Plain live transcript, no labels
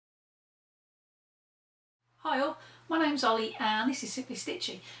Hi all, my name's Ollie and this is Simply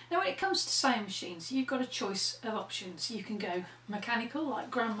Stitchy. Now when it comes to sewing machines, you've got a choice of options. You can go mechanical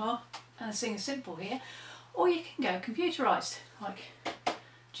like Grandma and Sing a Simple here, or you can go computerised like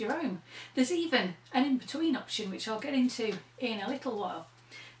Jerome. There's even an in-between option which I'll get into in a little while.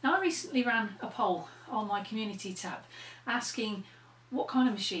 Now I recently ran a poll on my community tab asking what kind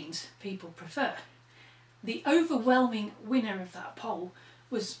of machines people prefer. The overwhelming winner of that poll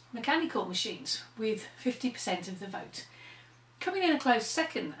was mechanical machines with 50% of the vote. Coming in a close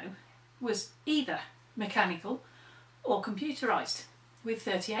second though was either mechanical or computerised with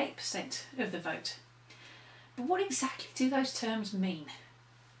 38% of the vote. But what exactly do those terms mean?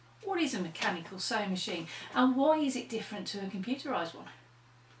 What is a mechanical sewing machine and why is it different to a computerised one?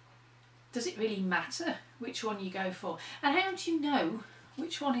 Does it really matter which one you go for? And how do you know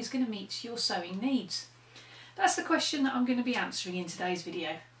which one is going to meet your sewing needs? That's the question that I'm going to be answering in today's video.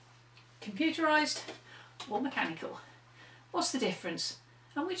 Computerised or mechanical? What's the difference?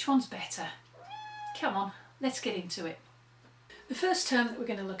 And which one's better? Come on, let's get into it. The first term that we're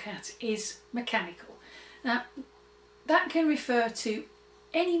going to look at is mechanical. Now, that can refer to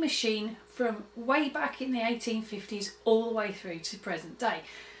any machine from way back in the 1850s all the way through to present day.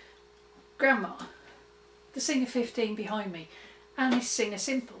 Grandma, the Singer 15 behind me, and this Singer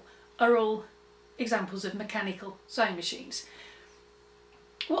Simple are all examples of mechanical sewing machines.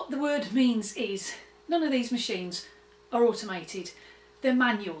 What the word means is none of these machines are automated. They're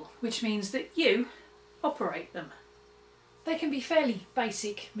manual, which means that you operate them. They can be fairly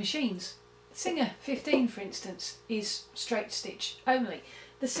basic machines. The Singer 15, for instance, is straight stitch only.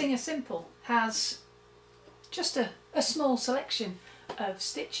 The Singer Simple has just a small selection of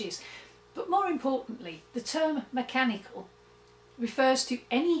stitches. But more importantly, the term mechanical refers to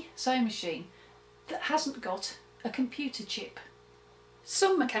any sewing machine that hasn't got a computer chip.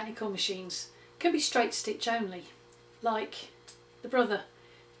 Some mechanical machines can be straight stitch only, like the Brother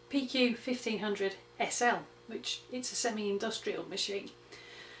PQ 1500 SL, which it's a semi-industrial machine.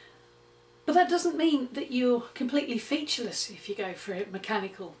 But that doesn't mean that you're completely featureless if you go for a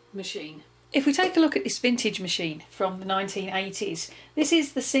mechanical machine. If we take a look at this vintage machine from the 1980s, this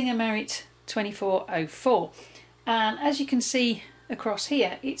is the Singer Merit 2404, and as you can see across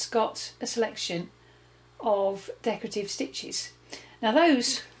here, it's got a selection of decorative stitches. Now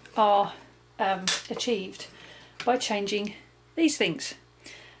those are achieved by changing these things.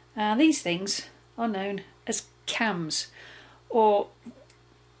 These things are known as cams, or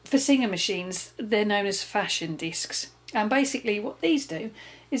for Singer machines they're known as fashion discs. And basically what these do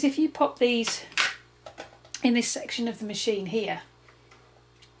is if you pop these in this section of the machine here,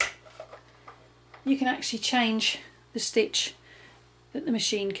 you can actually change the stitch that the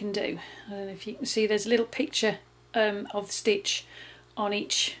machine can do. I don't know if you can see, there's a little picture of the stitch on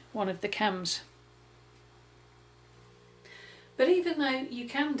each one of the cams. But even though you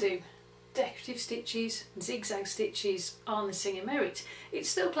can do decorative stitches and zigzag stitches on the Singer Merit, it's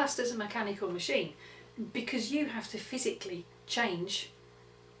still classed as a mechanical machine because you have to physically change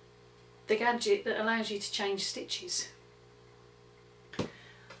the gadget that allows you to change stitches.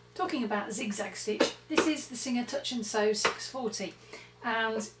 Talking about zigzag stitch, this is the Singer Touch and Sew 640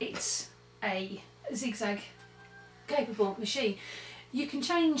 and it's a zigzag capable machine. You can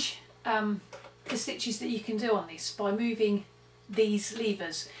change the stitches that you can do on this by moving these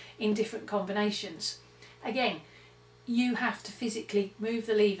levers in different combinations. Again, you have to physically move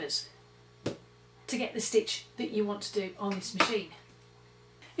the levers to get the stitch that you want to do on this machine.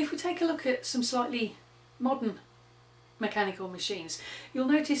 If we take a look at some slightly modern mechanical machines, you'll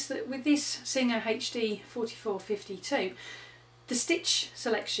notice that with this Singer HD 4452 the stitch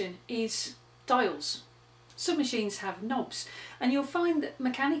selection is dials. Some machines have knobs, and you'll find that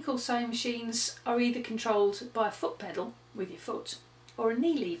mechanical sewing machines are either controlled by a foot pedal with your foot or a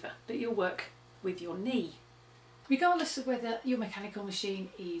knee lever that you'll work with your knee. Regardless of whether your mechanical machine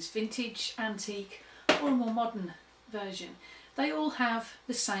is vintage, antique or a more modern version, they all have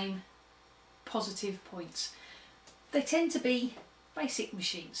the same positive points. They tend to be basic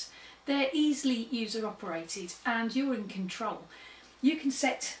machines. They're easily user operated and you're in control. You can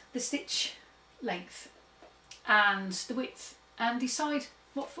set the stitch length and the width and decide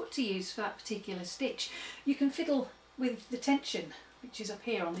what foot to use for that particular stitch. You can fiddle with the tension, which is up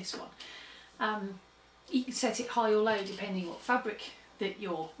here on this one. You can set it high or low depending what fabric that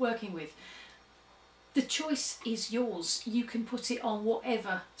you're working with. The choice is yours. You can put it on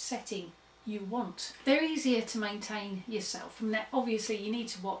whatever setting you want. They're easier to maintain yourself. And obviously you need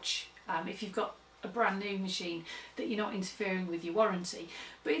to watch if you've got a brand new machine that you're not interfering with your warranty.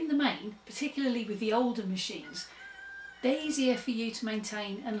 But in the main, particularly with the older machines, they're easier for you to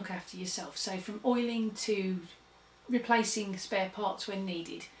maintain and look after yourself. So from oiling to replacing spare parts when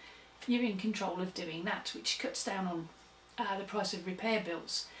needed, you're in control of doing that, which cuts down on the price of repair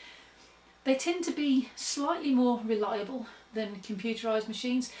bills. They tend to be slightly more reliable than computerised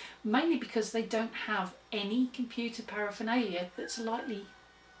machines, mainly because they don't have any computer paraphernalia that's likely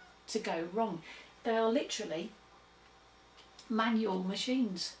to go wrong. They are literally manual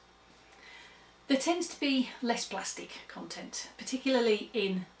machines. There tends to be less plastic content, particularly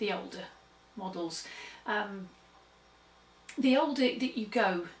in the older models. The older that you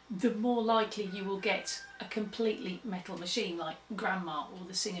go, the more likely you will get a completely metal machine like Grandma or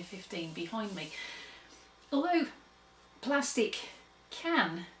the Singer 15 behind me. Although plastic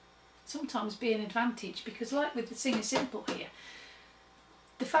can sometimes be an advantage, because like with the Singer Simple here,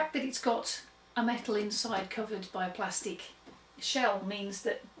 the fact that it's got a metal inside covered by a plastic shell means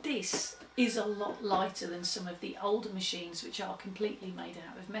that this is a lot lighter than some of the older machines which are completely made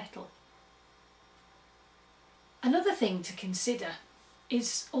out of metal. Another thing to consider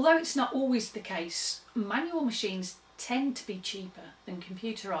is, although it's not always the case, manual machines tend to be cheaper than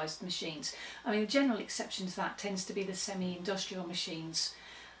computerised machines. I mean, the general exception to that tends to be the semi-industrial machines,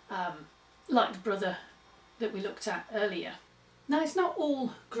 like the Brother that we looked at earlier. Now, it's not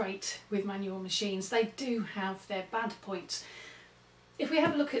all great with manual machines. They do have their bad points. If we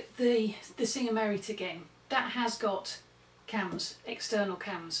have a look at the Singer Merit again, that has got cams, external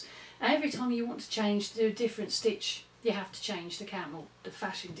cams. And every time you want to change to do a different stitch, you have to change the cam or the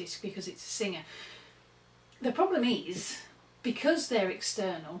fashion disc because it's a Singer. The problem is, because they're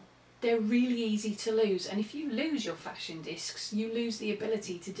external, they're really easy to lose, and if you lose your fashion discs, you lose the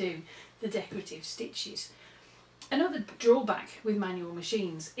ability to do the decorative stitches. Another drawback with manual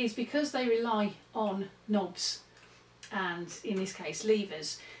machines is because they rely on knobs and, in this case,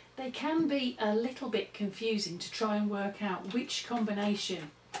 levers, they can be a little bit confusing to try and work out which combination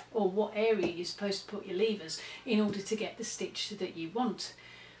or what area you're supposed to put your levers in order to get the stitch that you want.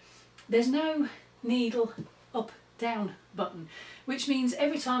 There's no needle up down button, which means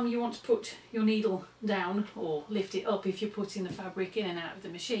every time you want to put your needle down or lift it up if you're putting the fabric in and out of the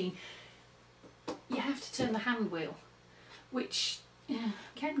machine, you have to turn the hand wheel, which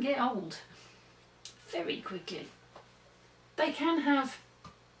can get old very quickly. They can have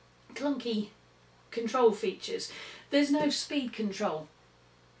clunky control features. There's no speed control.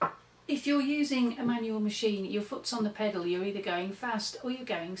 If you're using a manual machine, your foot's on the pedal, you're either going fast or you're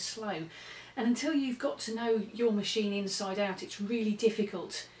going slow. And until you've got to know your machine inside out, it's really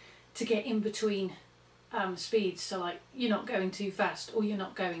difficult to get in between speeds. So like, you're not going too fast or you're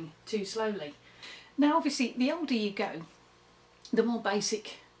not going too slowly. Now obviously, the older you go, the more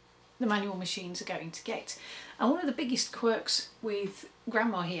basic the manual machines are going to get. And one of the biggest quirks with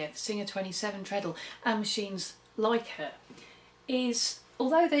Grandma here, the Singer 27 treadle, and machines like her, is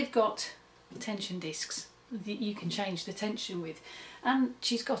although they've got tension discs that you can change the tension with, and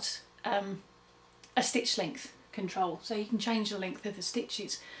she's got a stitch length control, so you can change the length of the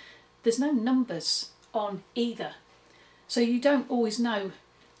stitches, there's no numbers on either. So you don't always know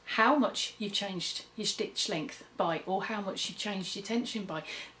how much you've changed your stitch length by or how much you've changed your tension by.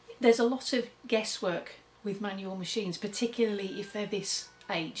 There's a lot of guesswork with manual machines, particularly if they're this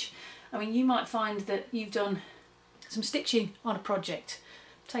age. I mean, you might find that you've done some stitching on a project,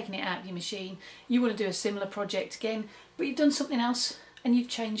 taken it out of your machine, you want to do a similar project again, but you've done something else and you've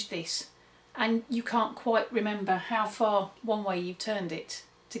changed this, and you can't quite remember how far one way you've turned it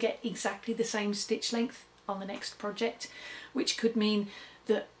to get exactly the same stitch length on the next project, which could mean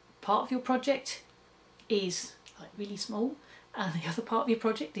that part of your project is like really small and the other part of your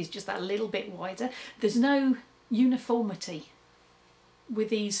project is just that little bit wider. There's no uniformity with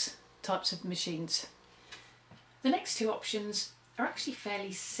these types of machines. The next two options are actually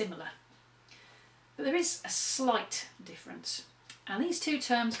fairly similar, but there is a slight difference. And these two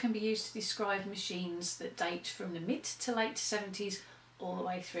terms can be used to describe machines that date from the mid to late 70s all the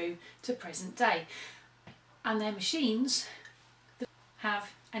way through to present day. And they're machines that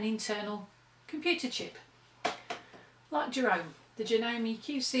have an internal computer chip, like Jerome, the Janome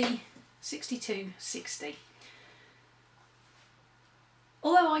QC6260.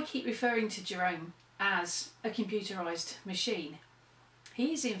 Although I keep referring to Jerome as a computerised machine,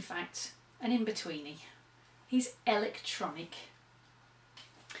 he is in fact an in-betweenie. He's electronic.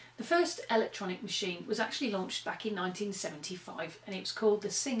 The first electronic machine was actually launched back in 1975 and it was called the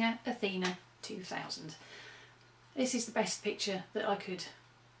Singer Athena 2000. This is the best picture that I could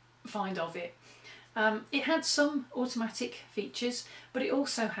find of it. It had some automatic features, but it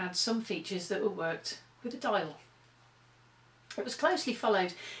also had some features that were worked with a dial. It was closely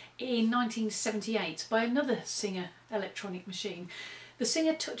followed in 1978 by another Singer electronic machine, the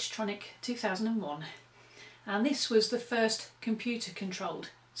Singer Touchtronic 2001, and this was the first computer controlled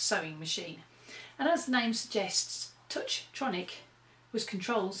sewing machine. And as the name suggests, Touchtronic was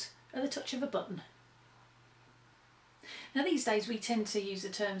controls at the touch of a button. Now these days we tend to use the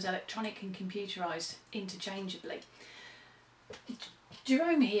terms electronic and computerised interchangeably.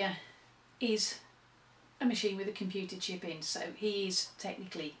 Jerome here is a machine with a computer chip in, so he is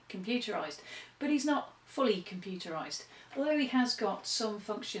technically computerised, but he's not fully computerised. Although he has got some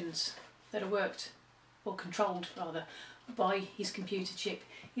functions that are worked, or controlled rather, by his computer chip,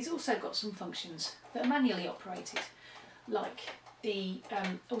 he's also got some functions that are manually operated, like the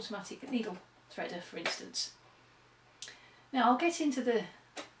automatic needle threader, for instance. Now I'll get into the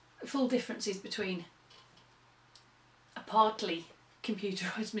full differences between a partly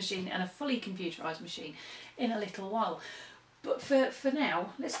computerised machine and a fully computerised machine in a little while, but for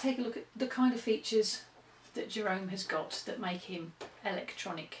now let's take a look at the kind of features that Jerome has got that make him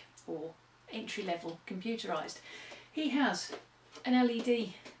electronic or entry-level computerised. He has an LED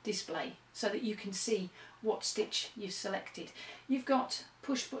display so that you can see what stitch you've selected. You've got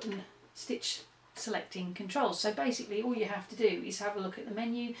push button stitch selecting controls, so basically all you have to do is have a look at the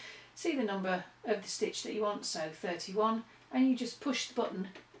menu, see the number of the stitch that you want, so 31, and you just push the button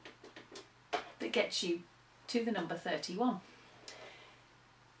that gets you to the number 31.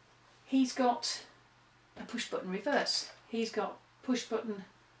 He's got a push button reverse. He's got push button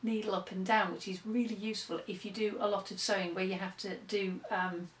needle up and down, which is really useful if you do a lot of sewing where you have to do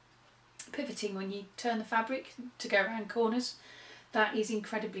pivoting when you turn the fabric to go around corners. That is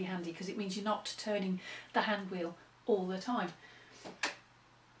incredibly handy because it means you're not turning the hand wheel all the time.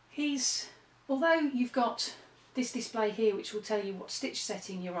 Although you've got this display here which will tell you what stitch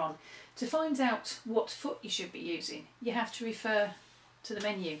setting you're on, to find out what foot you should be using you have to refer to the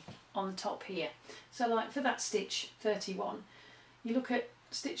menu on the top here. So like for that stitch 31, you look at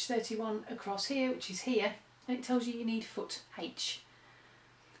stitch 31 across here, which is here, and it tells you need foot H.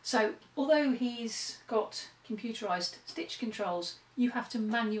 So although he's got computerised stitch controls, you have to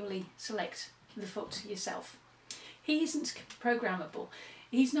manually select the foot yourself. He isn't programmable.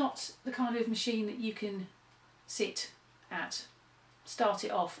 He's not the kind of machine that you can sit at, start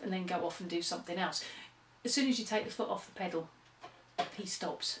it off and then go off and do something else. As soon as you take the foot off the pedal, he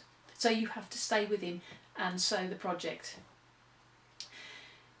stops. So you have to stay with him and sew the project.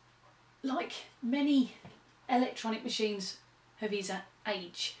 Like many electronic machines of his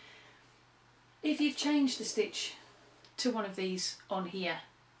age, if you've changed the stitch to one of these on here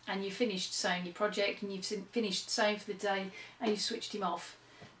and you've finished sewing your project and you've finished sewing for the day and you've switched him off,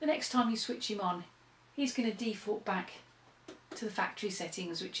 the next time you switch him on, he's going to default back to the factory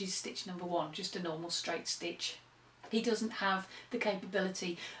settings, which is stitch number 1, just a normal straight stitch. He doesn't have the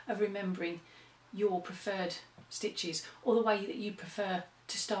capability of remembering your preferred stitches or the way that you prefer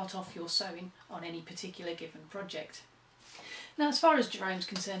to start off your sewing on any particular given project. Now as far as Jerome's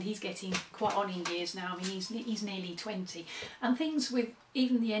concerned, he's getting quite on in years now. I mean he's nearly 20, and things with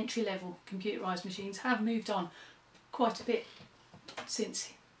even the entry-level computerised machines have moved on quite a bit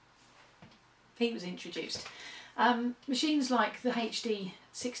since he was introduced. Machines like the HD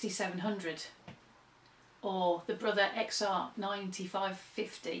 6700 or the Brother XR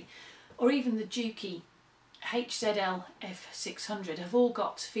 9550 or even the Juki HZL F600 have all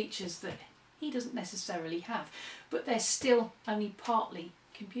got features that he doesn't necessarily have, but they're still only partly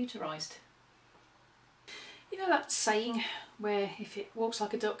computerised. You know that saying where if it walks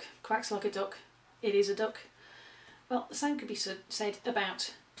like a duck, quacks like a duck, it is a duck? Well, the same could be said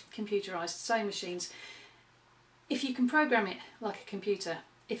about computerised sewing machines. If you can program it like a computer,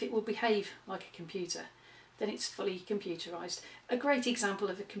 if it will behave like a computer, then it's fully computerised. A great example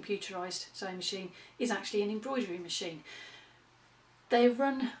of a computerised sewing machine is actually an embroidery machine. They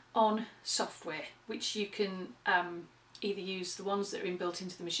run on software, which you can either use the ones that are inbuilt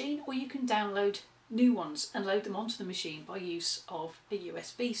into the machine, or you can download new ones and load them onto the machine by use of a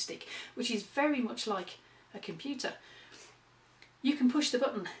USB stick, which is very much like a computer. You can push the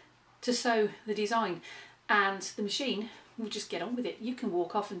button to sew the design and the machine will just get on with it. You can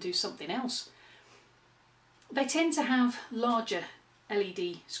walk off and do something else. They tend to have larger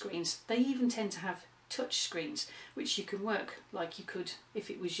LED screens. They even tend to have touch screens, which you can work like you could if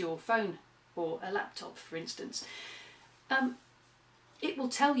it was your phone or a laptop, for instance. It will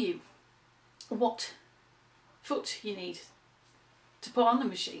tell you what foot you need to put on the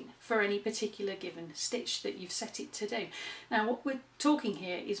machine for any particular given stitch that you've set it to do. Now what we're talking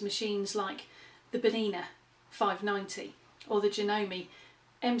here is machines like the Bonina 590 or the Janome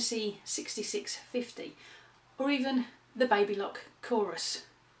MC6650 or even the Babylock Chorus.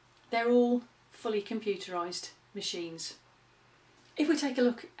 They're all fully computerised machines. If we take a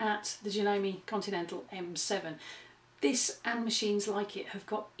look at the Janome Continental M7, this and machines like it have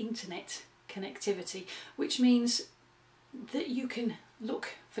got internet connectivity, which means that you can look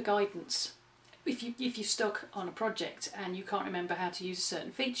for guidance. If you're stuck on a project and you can't remember how to use a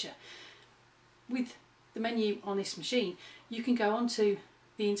certain feature, with the menu on this machine you can go onto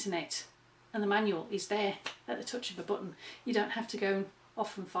the internet and the manual is there at the touch of a button. You don't have to go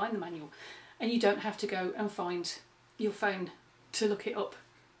off and find the manual, and you don't have to go and find your phone to look it up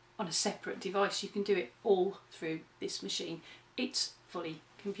on a separate device. You can do it all through this machine. It's fully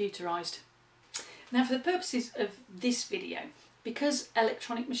computerized. Now, for the purposes of this video, because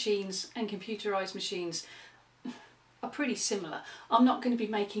electronic machines and computerized machines are pretty similar, I'm not going to be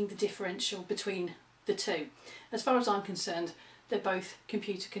making the differential between the two. As far as I'm concerned, they're both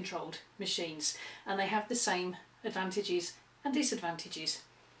computer controlled machines and they have the same advantages and disadvantages.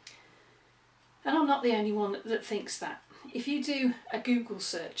 And I'm not the only one that thinks that. If you do a Google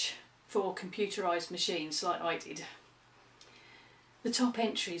search for computerized machines like I did, the top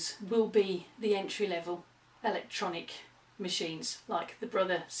entries will be the entry-level electronic machines like the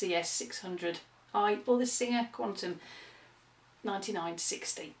Brother CS600i or the Singer Quantum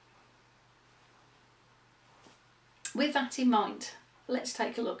 9960. With that in mind, let's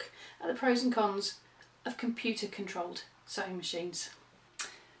take a look at the pros and cons of computer controlled sewing machines.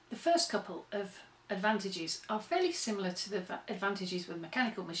 The first couple of advantages are fairly similar to the advantages with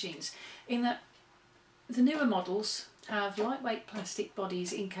mechanical machines, in that the newer models have lightweight plastic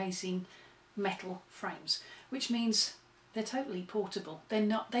bodies encasing metal frames, which means they're totally portable. They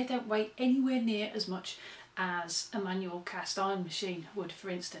don't weigh anywhere near as much as a manual cast iron machine would, for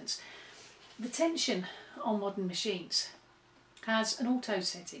instance. The tension on modern machines has an auto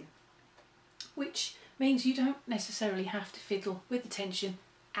setting, which means you don't necessarily have to fiddle with the tension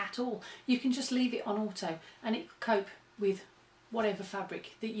at all. You can just leave it on auto and it will cope with whatever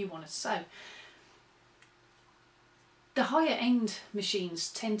fabric that you want to sew. The higher end machines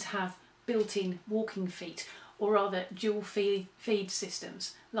tend to have built-in walking feet, or rather dual feed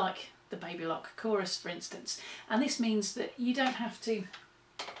systems like the Babylock Chorus, for instance, and this means that you don't have to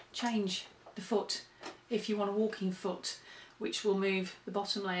change the foot if you want a walking foot, which will move the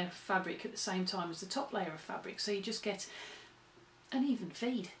bottom layer of fabric at the same time as the top layer of fabric, so you just get an even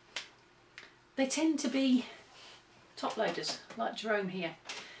feed. They tend to be top loaders like Jerome here.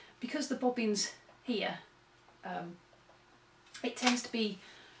 Because the bobbins here, it tends to be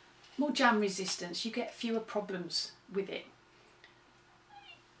more jam resistance. You get fewer problems with it.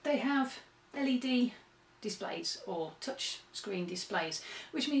 They have LED displays or touch screen displays,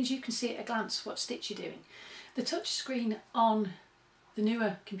 which means you can see at a glance what stitch you're doing. The touch screen on the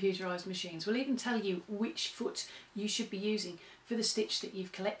newer computerized machines will even tell you which foot you should be using for the stitch that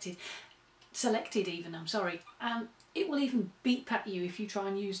you've selected even, and it will even beep at you if you try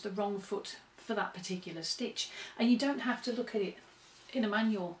and use the wrong foot for that particular stitch, and you don't have to look at it in a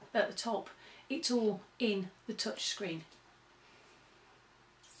manual at the top. It's all in the touch screen.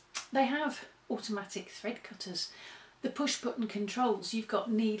 They have automatic thread cutters. The push button controls, you've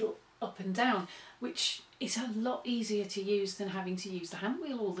got needle up and down, which is a lot easier to use than having to use the hand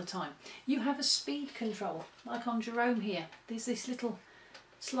wheel all the time. You have a speed control, like on Jerome here. There's this little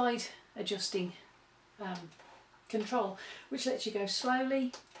slide adjusting control, which lets you go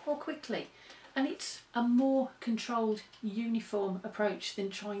slowly or quickly. And it's a more controlled, uniform approach than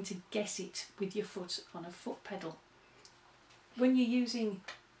trying to guess it with your foot on a foot pedal. When you're using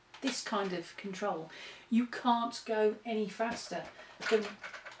this kind of control, you can't go any faster than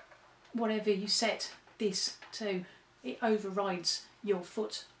whatever you set this to. It overrides your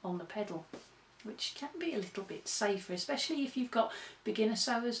foot on the pedal, which can be a little bit safer, especially if you've got beginner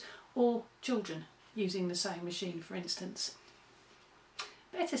sewers or children using the sewing machine, for instance.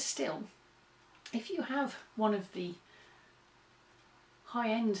 Better still, if you have one of the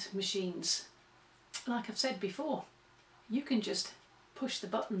high-end machines, like I've said before, you can just push the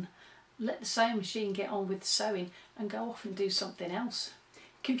button, let the sewing machine get on with sewing and go off and do something else.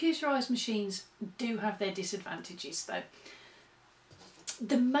 Computerized machines do have their disadvantages though.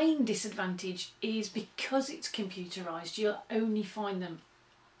 The main disadvantage is because it's computerized, you'll only find them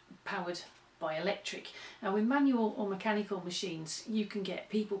powered by electric. Now with manual or mechanical machines you can get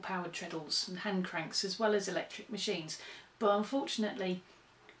people powered treadles and hand cranks as well as electric machines, but unfortunately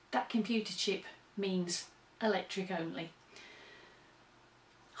that computer chip means electric only.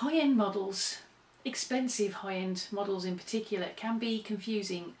 High-end models, expensive high-end models in particular, can be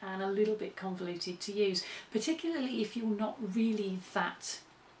confusing and a little bit convoluted to use, particularly if you're not really that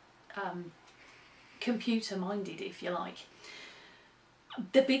computer minded, if you like.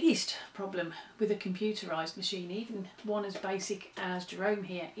 The biggest problem with a computerised machine, even one as basic as Jerome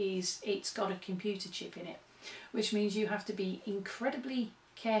here, is it's got a computer chip in it, which means you have to be incredibly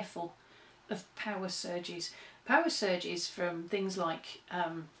careful of power surges. Power surges from things like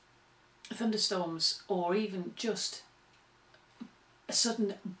thunderstorms, or even just a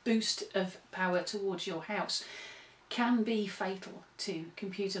sudden boost of power towards your house, can be fatal to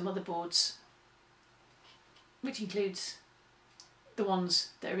computer motherboards, which includes the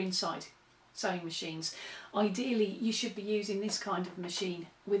ones that are inside sewing machines. Ideally, you should be using this kind of machine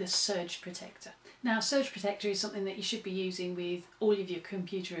with a surge protector. Now, a surge protector is something that you should be using with all of your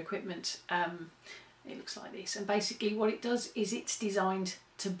computer equipment. It looks like this, and basically what it does is it's designed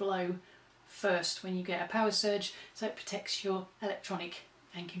to blow first when you get a power surge, so it protects your electronic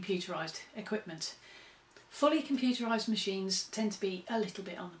and computerised equipment. Fully computerised machines tend to be a little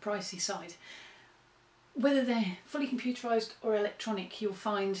bit on the pricey side. Whether they're fully computerised or electronic, you'll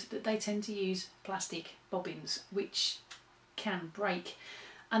find that they tend to use plastic bobbins, which can break,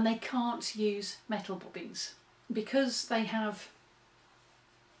 and they can't use metal bobbins because they have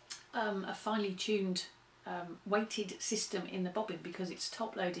a finely tuned weighted system in the bobbin, because it's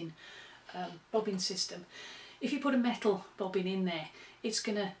top loading bobbin system. If you put a metal bobbin in there, it's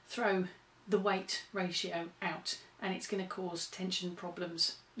going to throw the weight ratio out and it's going to cause tension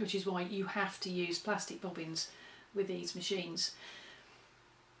problems, which is why you have to use plastic bobbins with these machines.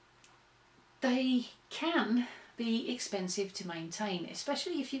 They can be expensive to maintain,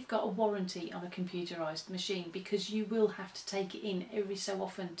 especially if you've got a warranty on a computerised machine, because you will have to take it in every so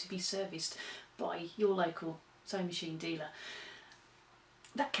often to be serviced by your local sewing machine dealer.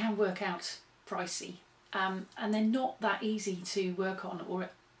 That can work out pricey, and they're not that easy to work on or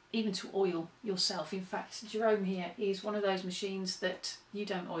even to oil yourself. In fact, Jerome here is one of those machines that you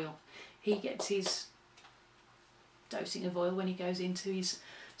don't oil. He gets his dosing of oil when he goes into his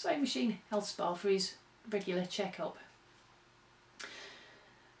sewing machine health spa for his regular checkup.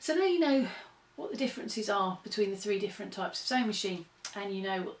 So now you know what the differences are between the three different types of sewing machine, and you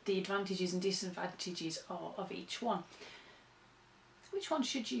know what the advantages and disadvantages are of each one. Which one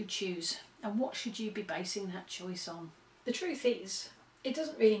should you choose, and what should you be basing that choice on? The truth is, it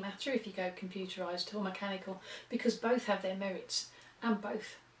doesn't really matter if you go computerised or mechanical, because both have their merits and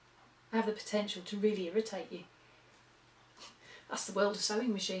both have the potential to really irritate you. That's the world of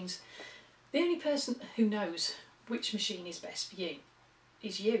sewing machines. The only person who knows which machine is best for you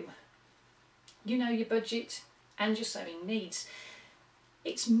is you. You know your budget and your sewing needs.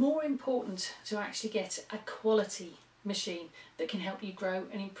 It's more important to actually get a quality machine that can help you grow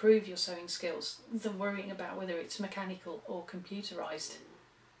and improve your sewing skills than worrying about whether it's mechanical or computerised.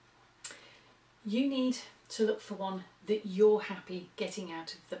 You need to look for one that you're happy getting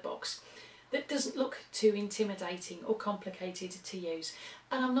out of the box, that doesn't look too intimidating or complicated to use.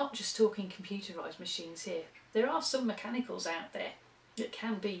 And I'm not just talking computerised machines here. There are some mechanicals out there that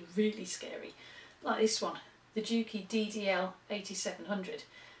can be really scary, like this one, the Juki DDL 8700.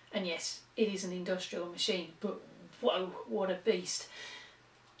 And yes, it is an industrial machine, but whoa, what a beast.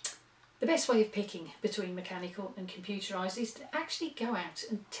 The best way of picking between mechanical and computerised is to actually go out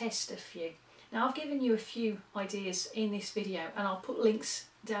and test a few. Now, I've given you a few ideas in this video, and I'll put links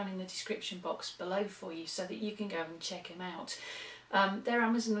down in the description box below for you so that you can go and check them out. They're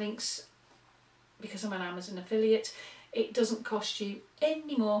Amazon links because I'm an Amazon affiliate. It doesn't cost you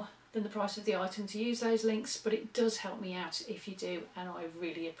any more than the price of the item to use those links, but it does help me out if you do, and I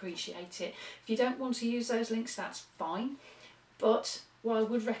really appreciate it. If you don't want to use those links, that's fine, but what I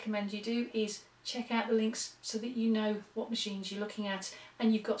would recommend you do is check out the links so that you know what machines you're looking at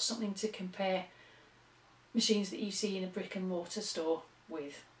and you've got something to compare machines that you see in a brick and mortar store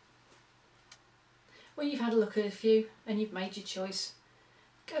with. When you've had a look at a few and you've made your choice,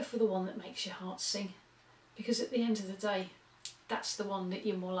 go for the one that makes your heart sing, because at the end of the day, that's the one that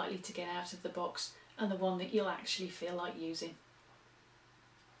you're more likely to get out of the box and the one that you'll actually feel like using.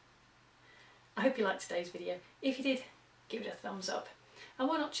 I hope you liked today's video. If you did, give it a thumbs up. And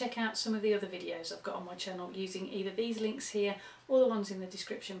why not check out some of the other videos I've got on my channel using either these links here or the ones in the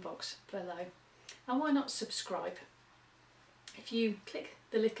description box below. And why not subscribe? If you click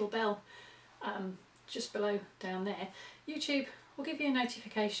the little bell just below down there, YouTube will give you a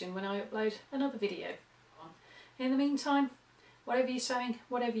notification when I upload another video. In the meantime, whatever you're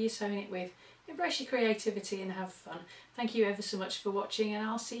sewing it with, embrace your creativity and have fun. Thank you ever so much for watching, and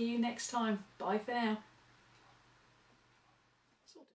I'll see you next time. Bye for now.